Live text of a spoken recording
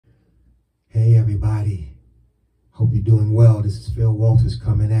everybody. Hope you're doing well. This is Phil Walters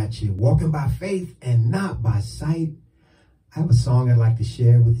coming at you. Walking by faith and not by sight. I have a song I'd like to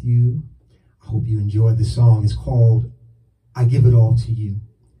share with you. I hope you enjoyed the song. It's called I Give It All to You.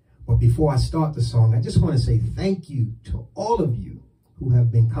 But before I start the song, I just want to say thank you to all of you who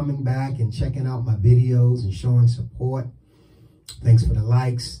have been coming back and checking out my videos and showing support. Thanks for the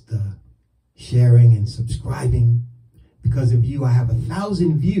likes, the sharing and subscribing. Because of you, I have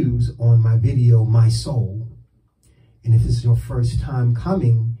 1,000 views on my video, My Soul. And if this is your first time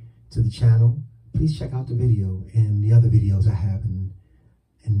coming to the channel, please check out the video and the other videos I have in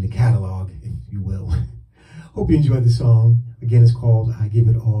the catalog, if you will. Hope you enjoyed the song. Again, it's called I Give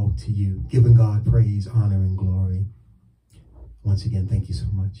It All to You, giving God praise, honor, and glory. Once again, thank you so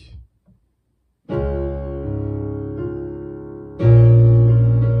much.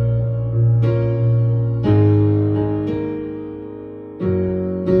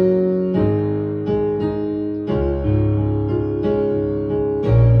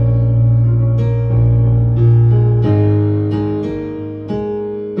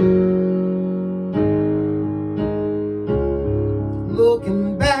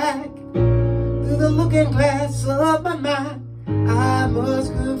 Looking back through the looking glass of my mind, I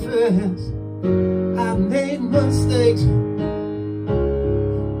must confess I've made mistakes. And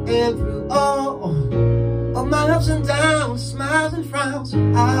through all of my ups and downs, smiles and frowns,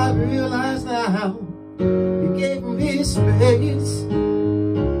 I realize now you gave me space.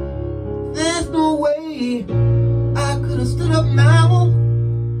 There's no way I could have stood up now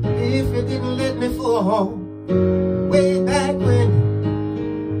if you didn't let me fall way back when.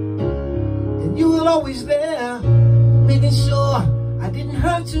 And you were always there, making sure I didn't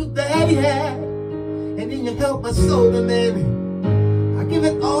hurt too bad, yeah. And then you helped my soul, and then I give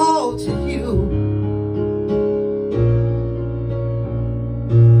it all to you.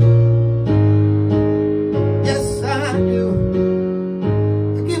 Yes, I do.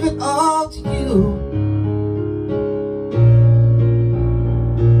 I give it all to you.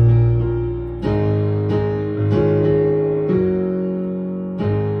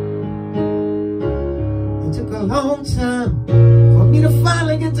 Long time for me to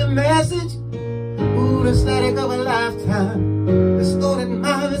finally get the message. Ooh, the static of a lifetime distorted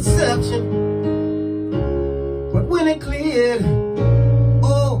my reception. But when it cleared,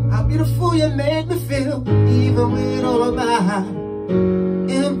 oh, how beautiful you made me feel, even with all of my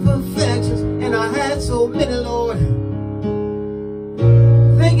imperfections. And I had so many, Lord.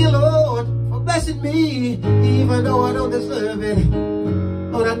 Thank you, Lord, for blessing me, even though I don't deserve it.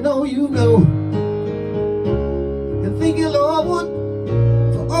 Lord, I know you know. Thank you, Lord,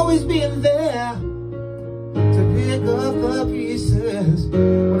 for always being there to pick up the pieces.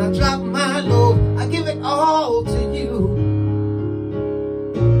 When I drop my load, I give it all to you.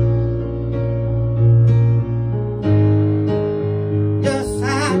 Yes,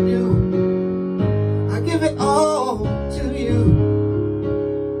 I do. I give it all to you.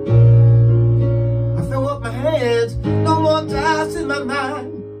 I throw up my hands, no more doubts in my mind.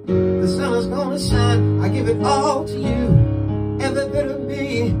 The sun is gonna shine. I give it all to you. Every bit of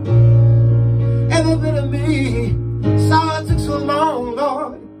me, every bit of me. Sorry it took so long,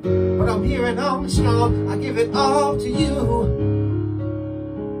 Lord, but I'm here and I'm strong. I give it all to you.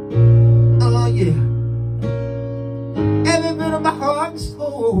 Oh yeah. Every bit of my heart and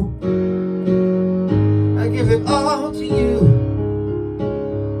soul, I give it all to you.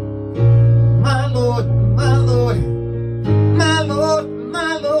 My Lord, my Lord, my Lord,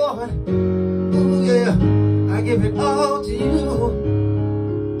 my Lord. Ooh yeah, I give it all to you.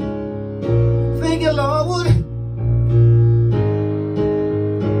 Thank you, Lord.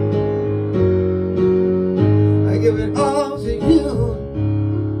 I give it all to you.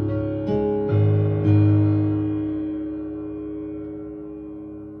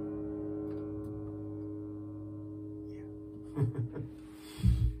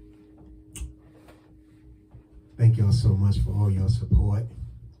 Thank y'all so much for all your support.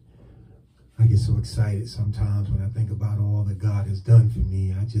 I get so excited sometimes when I think about all that God has done for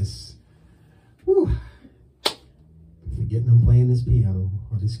me. I just, forgetting I'm playing this piano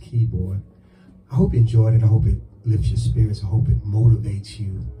or this keyboard. I hope you enjoyed it. I hope it lifts your spirits. I hope it motivates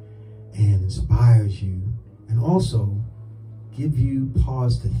you and inspires you, and also give you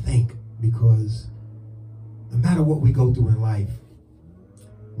pause to think, because no matter what we go through in life,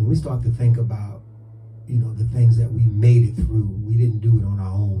 when we start to think about, the things that we made it through, we didn't do it on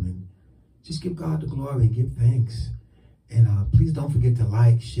our own, and just give God the glory and give thanks. And please don't forget to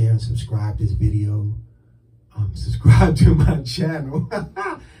like, share, and subscribe this video. Subscribe to my channel.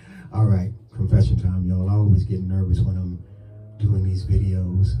 All right, confession time, y'all. I always get nervous when I'm doing these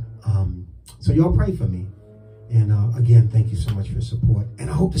videos. So y'all pray for me. And again, thank you so much for your support. And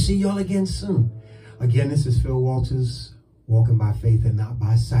I hope to see y'all again soon. Again, this is Phil Walters, walking by faith and not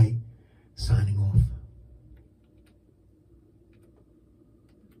by sight, signing off.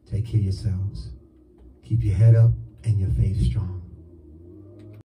 Take care of yourselves. Keep your head up and your faith strong.